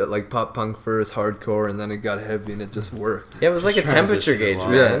or we hit it like pop punk first, hardcore, and then it got heavy and it just worked. Yeah, it was like a Just temperature transitioned gauge, a lot.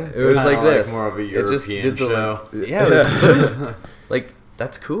 man. Yeah, It was Kinda like this. more of a It just European did the, show. Yeah, it was like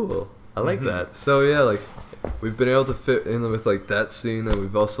that's cool. I like that. So yeah, like we've been able to fit in with like that scene, and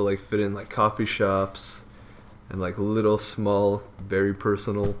we've also like fit in like coffee shops and like little small, very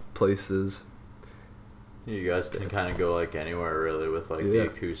personal places. You guys can kind of go like anywhere really with like the Yeah.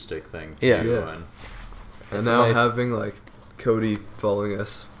 acoustic thing. Yeah. too, Yeah. and And It's now nice. having like Cody following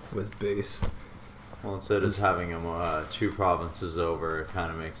us with bass. well, instead of having them 2 provinces over, it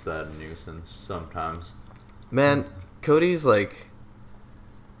kind of makes that a nuisance sometimes. Man, Cody's like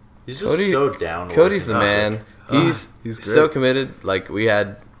He's just Cody- so down. with Cody's the music. man. He's He's so great. committed. Like we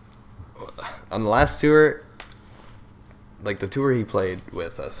had on the last tour, like the tour he played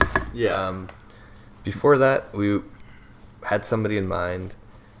with us. Yeah. Before that, we had somebody in mind.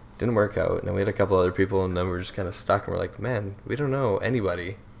 Didn't work out, and then we had a couple other people, and then we're just kind of stuck. And we're like, man, we don't know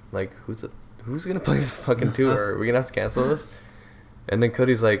anybody. Like, who's gonna play this fucking tour? Are we gonna have to cancel this? And then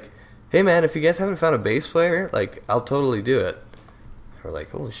Cody's like, hey man, if you guys haven't found a bass player, like I'll totally do it. And we're like,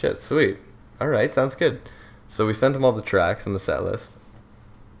 holy shit, sweet. All right, sounds good. So we sent him all the tracks and the set list,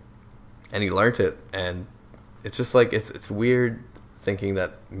 and he learned it. And it's just like it's weird thinking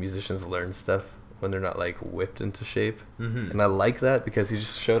that musicians learn stuff when they're not like whipped into shape. Mhm. And I like that because he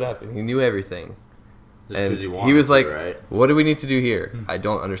just showed up and he knew everything. Just And 'cause he he wanted was to, like, right? what do we need to do here? I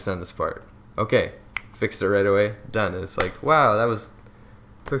don't understand this part. Okay, fixed it right away, done. And it's like, wow, that was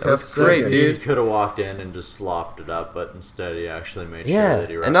Took That was half a great, second. dude. He could have walked in and just slopped it up, but instead he actually made Yeah, sure that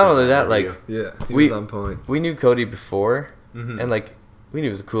he and not only that, represented like, you. Yeah, he We- was on point. we knew Cody before, Mhm. and like we knew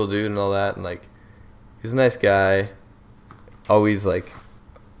he was a cool dude and all that, and like he was a nice guy, always like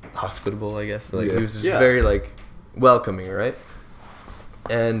hospitable, I guess. Like Yeah. he was just Yeah. very like welcoming, right?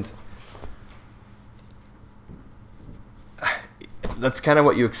 And that's kind of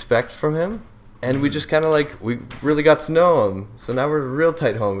what you expect from him. And we just kind of like we really got to know him, so now we're real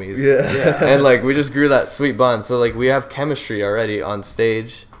tight homies. Yeah. And like we just grew that sweet bond. So like we have chemistry already on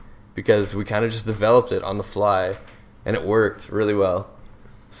stage because we kind of just developed it on the fly, and it worked really well.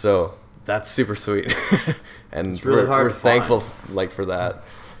 So that's super sweet, and It's really hard we're to find. thankful like for that.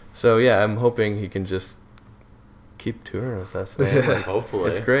 So yeah, I'm hoping he can just keep touring with us, man. Like,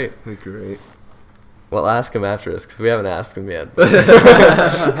 Hopefully. it's great. Great. Well, ask him after this because we haven't asked him yet.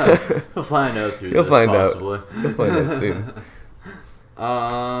 He'll find out through He'll this, find out. possibly. We'll find out soon.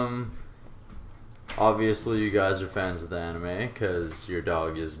 Obviously you guys are fans of the anime because your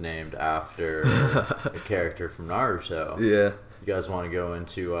dog is named after a character from Naruto. Yeah. You guys want to go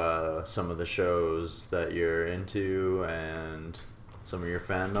into some of the shows that you're into and some of your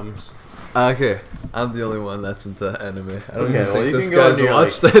fandoms? Okay, I'm the only one that's into anime. I don't Okay, even well, think you this can go guy's into your,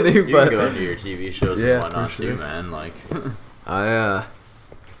 watched like, any, You but can go into your TV shows Yeah, and whatnot for sure. too, man. Like,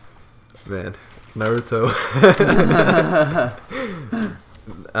 man, Naruto.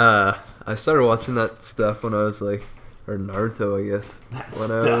 I started watching that stuff when I was like, or Naruto, I guess,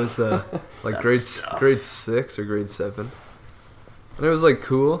 when I was like grade 6 or grade 7, and it was like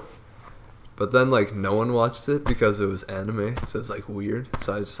cool. But then like no one watched it because it was anime, so it's like weird.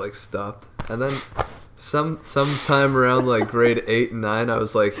 So I just like stopped. And then sometime around like grade 8 and 9, I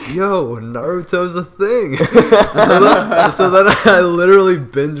was like, yo, Naruto's a thing. so then I literally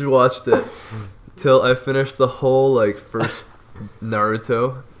binge watched it till I finished the whole like first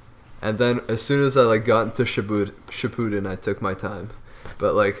Naruto. And then as soon as I like got into Shippuden, I took my time.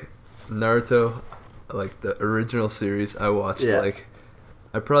 But like Naruto, like the original series, I watched like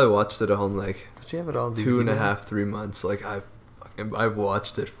I probably watched it on like Did you have it all? 2.5, 3 months. Like I've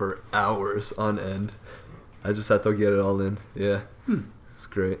watched it for hours on end. I just had to get it all in. Yeah, it's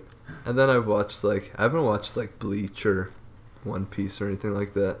great. And then I've watched like I haven't watched like Bleach or One Piece or anything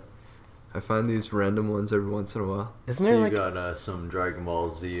like that. I find these random ones every once in a while. Isn't so there you like got some Dragon Ball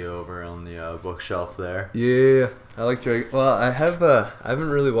Z over on the bookshelf there. Yeah, I like Dragon. Well, I haven't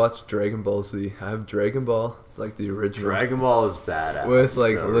really watched Dragon Ball Z. I have Dragon Ball, like the original. Dragon Ball is badass. With,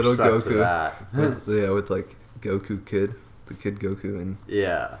 like, so little respect to Goku. that. With like Goku Kid, the Kid Goku, and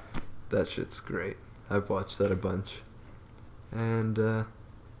Yeah. that shit's great. I've watched that a bunch. And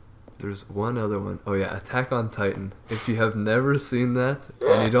there's one other one. Oh yeah, Attack on Titan. If you have never seen that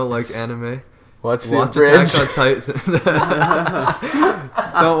and you don't like anime, Watch the watch abridged. Attack on Titan.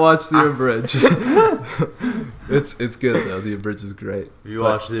 Don't watch the abridged. It's good though. The abridged is great. If you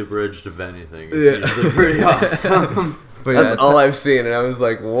But- watch the abridged of anything, it's Yeah. usually pretty awesome. But That's all I've seen, and I was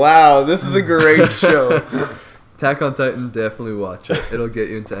like, wow, this is a great show. Attack on Titan, definitely watch it. It'll get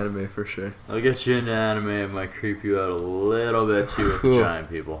you into anime for sure. I'll get you into anime. It might creep you out a little bit too with the Cool.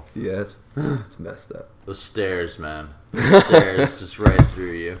 giant people. Yeah, it's messed up. Those stairs, man. Those stairs just right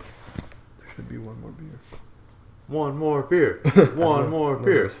through you. There should be one more beer. One more beer. One more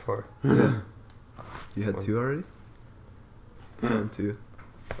beer. There's 4. You had 2 already? 1, 2.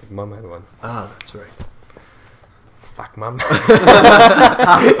 Mom had one. Ah, that's right. Fuck, Mom.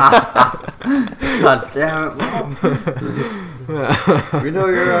 God damn it, Mom. We know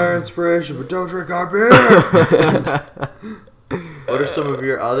you're our inspiration, but don't drink our beer. What are some of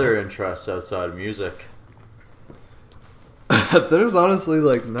your other interests outside of music? There's honestly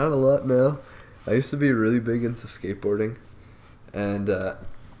like not a lot now. I used to be really big into skateboarding, and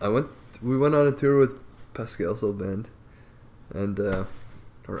we went on a tour with Pascal's old band, and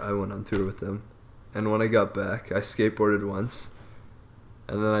or I went on tour with them, and when I got back, I skateboarded once,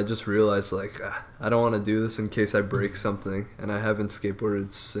 and then I just realized like I don't want to do this in case I break something, and I haven't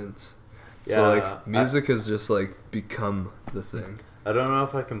skateboarded since. So Yeah, like music has just like become the thing. I don't know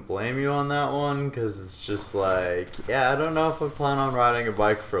if I can blame you on that one, because it's just like, yeah, I don't know if I plan on riding a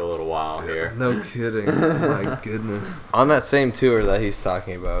bike for a little while here. No kidding. My goodness. On that same tour that he's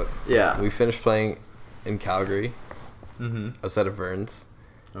talking about, Yeah. we finished playing in Calgary, Mm-hmm. outside of Verns,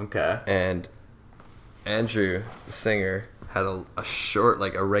 Okay. and Andrew, the singer, had a short,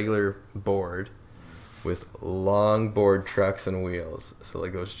 like a regular board with long board trucks and wheels. So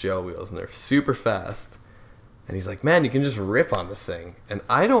like those gel wheels, and they're super fast. And he's like, man, you can just rip on this thing. And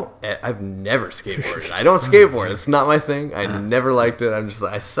I've never skateboarded. I don't skateboard. It's not my thing. I never liked it. I'm just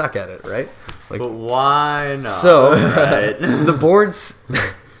like, I suck at it, right? Like, But why not? so right? the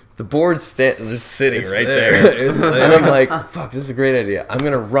board's just sitting It's right there. there. It's there. And I'm like, fuck, this is a great idea. I'm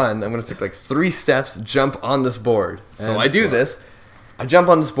gonna run. I'm gonna take like 3 steps, jump on this board. So And I do fly. this. I jump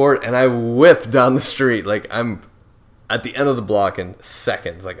on this board and I whip down the street. Like I'm at the end of the block in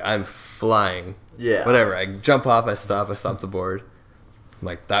seconds. Like I'm flying. Yeah. Whatever. I jump off. I stop the board. I'm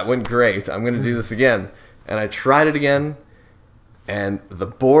like, that went great. I'm gonna do this again. And I tried it again, and the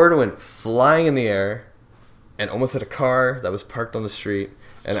board went flying in the air, and almost hit a car that was parked on the street.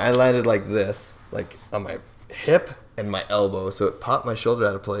 And I landed like this, like on my hip and my elbow, so it popped my shoulder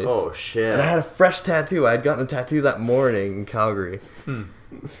out of place. Oh, shit. And I had a fresh tattoo. I had gotten a tattoo that morning in Calgary, Hmm.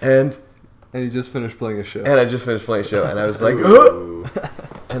 and And you just finished playing a show. I just finished playing a show, and I was like, Ooh.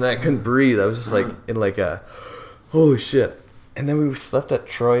 and I couldn't breathe. I was just like in like a, holy shit. And then we slept at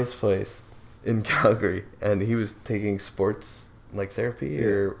Troy's place in Calgary, and he was taking sports like therapy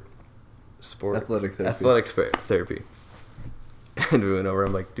or sport Athletic therapy. therapy. And we went over.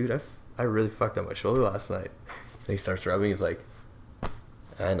 I'm like, dude, I really fucked up my shoulder last night. And he starts rubbing. He's like,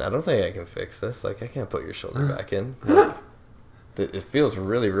 and I don't think I can fix this. Like, I can't put your shoulder back in. Like, it feels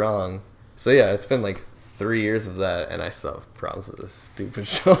really wrong. So yeah, it's been like 3 years of that, and I still have problems with this stupid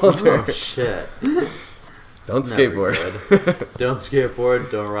shoulder. Oh, shit. Don't It's never skateboard. good. Don't skateboard.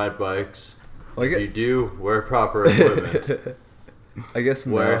 Don't ride bikes. Well, I If gue- you do, wear proper equipment. I guess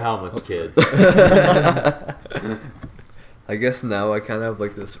Wear now, helmets, kids. I guess now I kind of have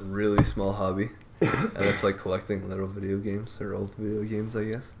like this really small hobby, and it's like collecting little video games or old video games. I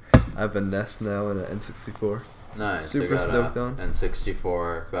guess I have a NES now and an N64. Nice. Super I got stoked a on.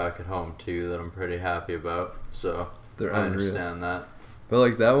 N64 back at home too that I'm pretty happy about. So They're I unreal. understand that. But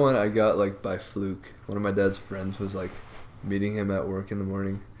like that one, I got like by fluke. One of my dad's friends was like meeting him at work in the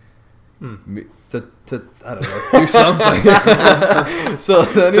morning. To I don't know, do something. So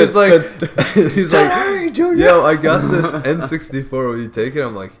then he's like, yo, I got this N64. Will you take it?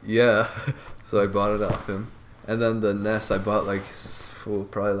 I'm like, yeah. So I bought it off him. And then the NES I bought like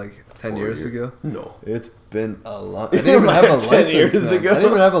probably like 10 years ago. No. It's been a long. I didn't even have a 10 license. years man. ago? I didn't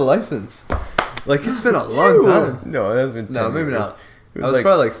even have a license. Like it's been a long time. No, it has been 10 No, maybe years. not. It I was like,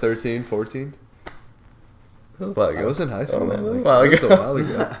 probably like 13, 14. that was a while ago. I was in high school. Oh, man. that was a Like, while that was ago. a while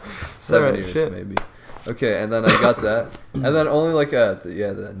ago. 7 Alright, years shit. maybe. Okay, and then I got that, and then only like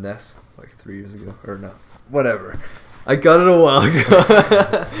the NES like 3 years ago or no, whatever. I got it a while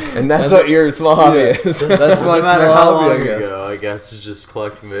ago. And that's what your small hobby is. That's Doesn't my matter small how hobby, long I guess. ago. I guess it's just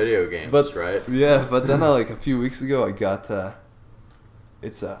collecting video games, But right? yeah, but then like a few weeks ago, I got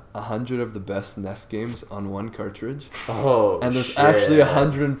it's 100 of the best NES games on one cartridge. Oh, And there's shit. actually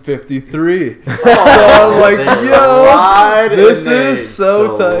 153. So I was like, yo, this is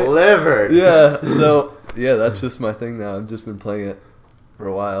so tight. Delivered. Yeah, so, yeah, that's just my thing now. I've just been playing it for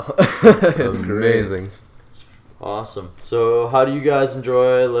a while. It's great. Amazing. Awesome. So, how do you guys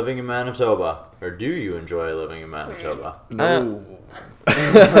enjoy living in Manitoba? Or do you enjoy living in Manitoba? No.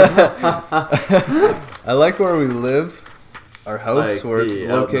 I like where we live, our house, Like where it's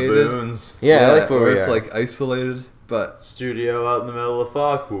the out in the located. boons, Yeah, I like where we it's are. like isolated, but studio out in the middle of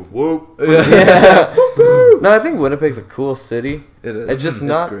fuck. Whoop whoop. Yeah. No, I think Winnipeg's a cool city. it is. It's just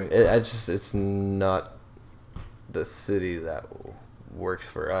not. great. It's not the city that works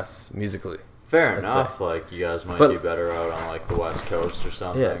for us musically. Fair I'd enough. Like you guys might But- be better out on like the west coast or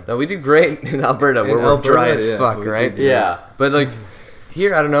something. Yeah. No, we do great in Alberta. In Where we're Alberta, dry as yeah, fuck, we do right? great. Yeah. But like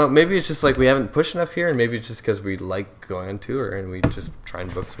here, I don't know. Maybe it's just like we haven't pushed enough here, and maybe it's just because we like going on tour, and we just try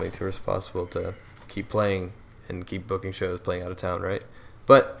and book as many tours as possible to keep playing and keep booking shows, playing out of town, right?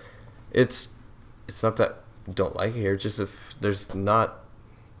 But it's not that we don't like it here. It's just if there's not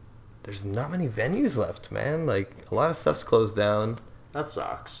many venues left, man. Like a lot of stuff's closed down. That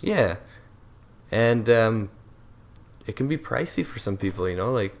sucks. Yeah, and it can be pricey for some people, you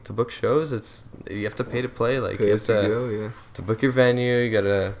know. Like to book shows, you have to pay to play. Like Pay you as have you to go, yeah. to book your venue. You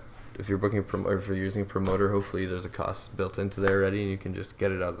gotta, if you're booking or if you're using a promoter, hopefully there's a cost built into there already, and you can just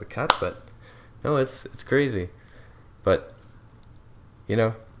get it out of the cut. But no, it's crazy. But you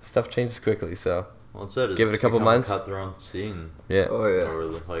know, stuff changes quickly. So Well, it's it. Give it a couple months. Cut their own scene yeah, Oh, yeah. over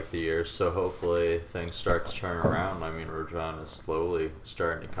like the years. So hopefully things start to turn around. I mean, Regina is slowly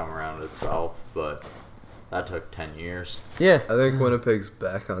starting to come around itself, but that took 10 years. yeah. I think Winnipeg's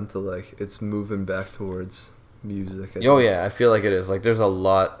back onto, like, it's moving back towards music. Oh yeah, I feel like it is. Like there's a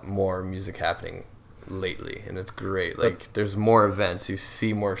lot more music happening lately, and it's great. Like there's more events. You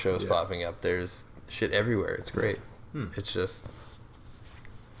see more shows Yeah. popping up. There's shit everywhere. It's great. It's just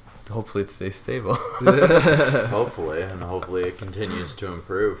hopefully it stays stable. Hopefully, and hopefully it continues to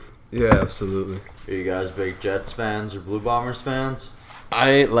improve. Yeah, absolutely. Are you guys big Jets fans or Blue Bombers fans?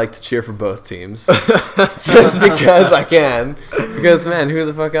 I like to cheer for both teams just because I can. Because man, who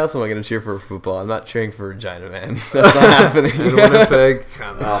the fuck else am I gonna cheer for football? I'm not cheering for Regina, man. That's not happening. In Winnipeg,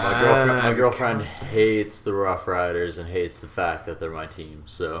 come Oh, my on. girlfriend hates the Rough Riders and hates the fact that they're my team.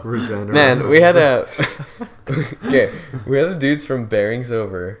 So Regina. Man, we had we had the dudes from Bearings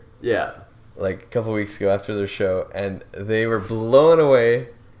over yeah, like a couple weeks ago after their show, and they were blown away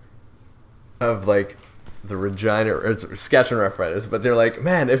of like the Regina or it's Saskatchewan Rough Riders, but they're like,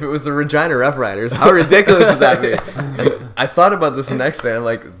 man, if it was the Regina Rough Riders, how ridiculous would that be? And I thought about this the next day, and I'm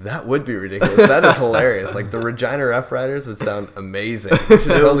like, that would be ridiculous. That is hilarious. Like the Regina Rough Riders would sound amazing. We should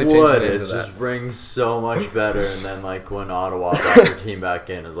totally it change would. the name It to that. just rings so much better. And then like when Ottawa got their team back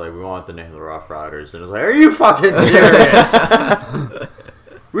in, it's like we want the name of the Rough Riders, and it's like, are you fucking serious?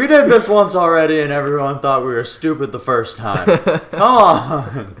 We did this once already, and everyone thought we were stupid the first time. Come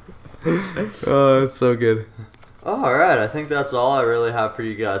on. Oh, it's so good. All right, I think that's all I really have for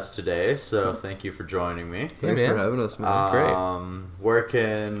you guys today. So thank you for joining me. Thanks man. for having us, man. That's great. Where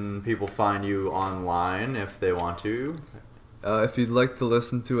can people find you online if they want to? If you'd like to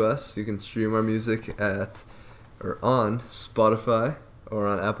listen to us, you can stream our music on Spotify or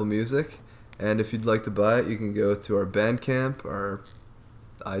on Apple Music. And if you'd like to buy it, you can go to our Bandcamp, our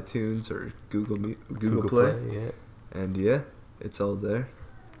iTunes, or Google Play. Yeah. And yeah, it's all there.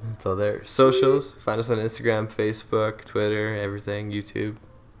 It's all there. Socials. Find us on Instagram, Facebook, Twitter, everything, YouTube.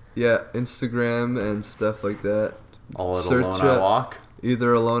 Yeah, Instagram and stuff like that. All at Search Alone I it. Walk.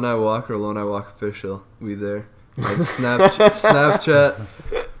 Either Alone I Walk or Alone I Walk Official. We there. And Snapchat.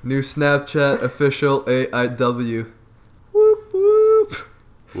 New Snapchat official AIW. Whoop whoop.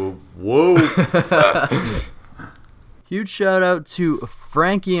 Whoa. Whoa. Huge shout out to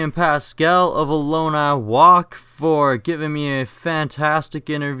Frankie and Pascal of Alone I Walk for giving me a fantastic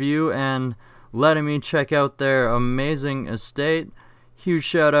interview and letting me check out their amazing estate. Huge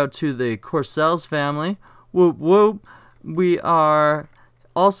shout out to the Corsells family. Whoop whoop. We are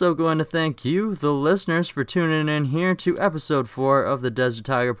also going to thank you, the listeners, for tuning in here to episode 4 of the Desert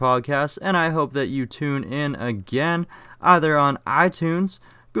Tiger Podcast, and I hope that you tune in again, either on iTunes,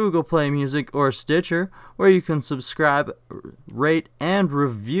 Google Play Music, or Stitcher, where you can subscribe, rate, and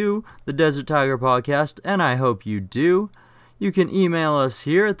review the Desert Tiger Podcast, and I hope you do. You can email us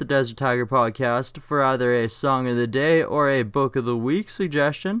here at the Desert Tiger Podcast for either a Song of the Day or a Book of the Week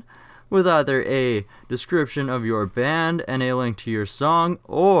suggestion, with either a description of your band and a link to your song,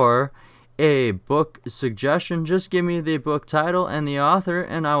 or a book suggestion. Just give me the book title and the author,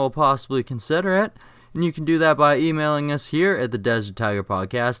 and I will possibly consider it. And you can do that by emailing us here at the Desert Tiger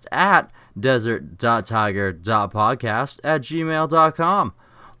Podcast at desert.tiger.podcast@gmail.com.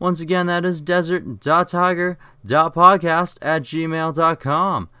 Once again, that is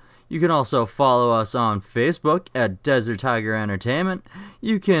desert.tiger.podcast@gmail.com. You can also follow us on Facebook at Desert Tiger Entertainment.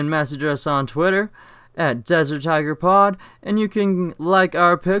 You can message us on Twitter at Desert Tiger Pod, and you can like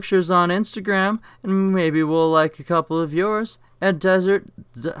our pictures on Instagram, and maybe we'll like a couple of yours at Desert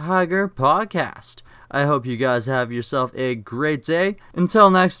Tiger Podcast. I hope you guys have yourself a great day. Until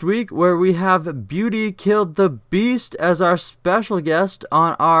next week, where we have Beauty Killed the Beast as our special guest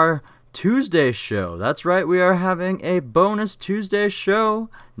on our Tuesday show. That's right, we are having a bonus Tuesday show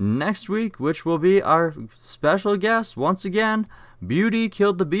next week, which will be our special guest, once again, Beauty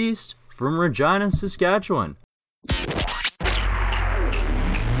Killed the Beast from Regina, Saskatchewan.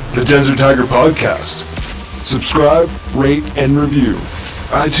 The Desert Tiger Podcast. Subscribe, rate, and review.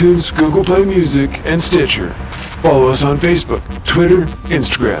 iTunes, Google Play Music, and Stitcher. Follow us on Facebook, Twitter,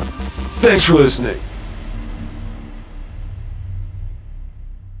 Instagram. Thanks for listening.